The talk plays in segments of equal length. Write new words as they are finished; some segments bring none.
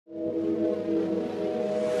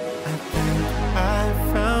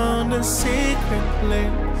a secret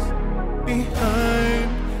place behind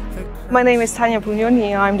the curtain. My name is Tanya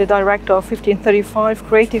Pugnoni. I'm the director of 1535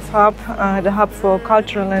 Creative Hub, the hub for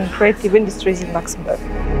cultural and creative industries in Luxembourg.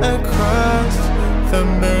 Across the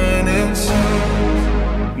burning sea.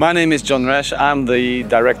 My name is John Resch. I'm the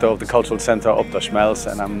director of the cultural center Op der Schmelz,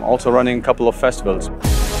 and I'm also running a couple of festivals.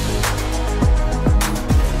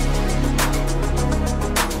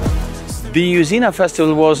 The Usina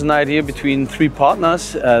Festival was an idea between three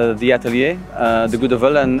partners, the Atelier, the Goede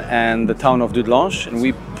Willen and the town of Dudelange. And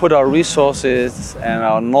we put our resources and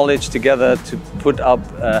our knowledge together to put up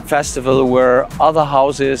a festival where other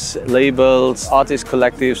houses, labels, artist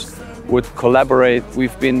collectives would collaborate.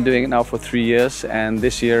 We've been doing it now for 3 years, and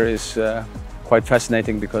this year is quite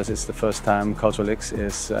fascinating because it's the first time Cultural X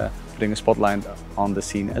is putting a spotlight on the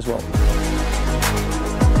scene as well.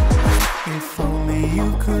 If only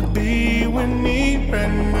you could be with me right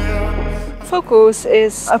now. Focus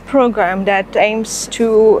is a program that aims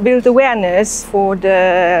to build awareness for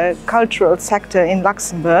the cultural sector in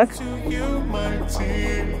Luxembourg. To you, my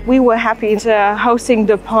dear. We were happy hosting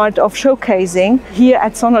the part of showcasing here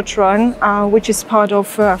at Sonnetron, which is part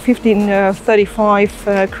of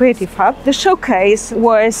 1535 Creative Hub. The showcase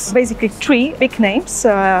was basically three big names,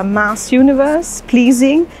 Mass Universe,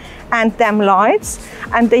 Pleasing, and Them Lights,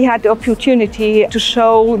 and they had the opportunity to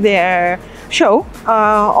show their show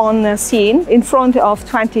on a scene in front of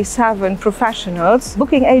 27 professionals,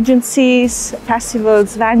 booking agencies,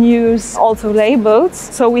 festivals, venues, also labels.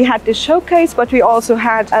 So we had this showcase, but we also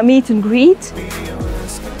had a meet and greet.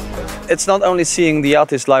 It's not only seeing the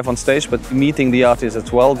artists live on stage, but meeting the artists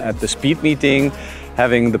as well at the speed meeting,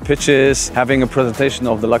 having the pitches, having a presentation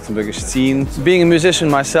of the Luxembourgish scene. Being a musician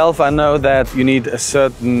myself, I know that you need a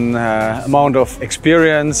certain amount of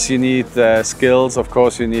experience, you need skills, of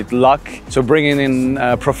course, you need luck. So bringing in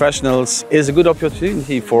professionals is a good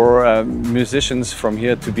opportunity for musicians from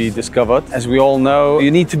here to be discovered. As we all know,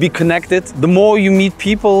 you need to be connected. The more you meet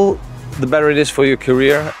people, the better it is for your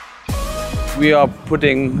career. We are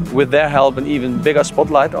putting, with their help, an even bigger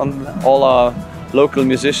spotlight on all our local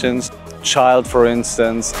musicians. Child, for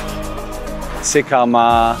instance,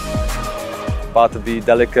 Sekama, Bartleby,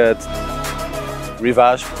 Delicate,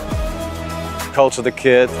 Rivage, Culture the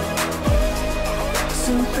Kid.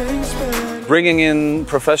 Bringing in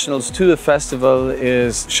professionals to the festival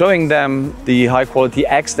is showing them the high quality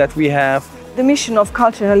acts that we have. The mission of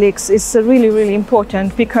Cultural X is really, really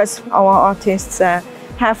important because our artists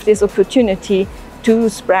have this opportunity to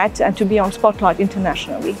spread and to be on spotlight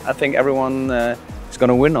internationally. I think everyone is going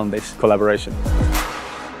to win on this collaboration.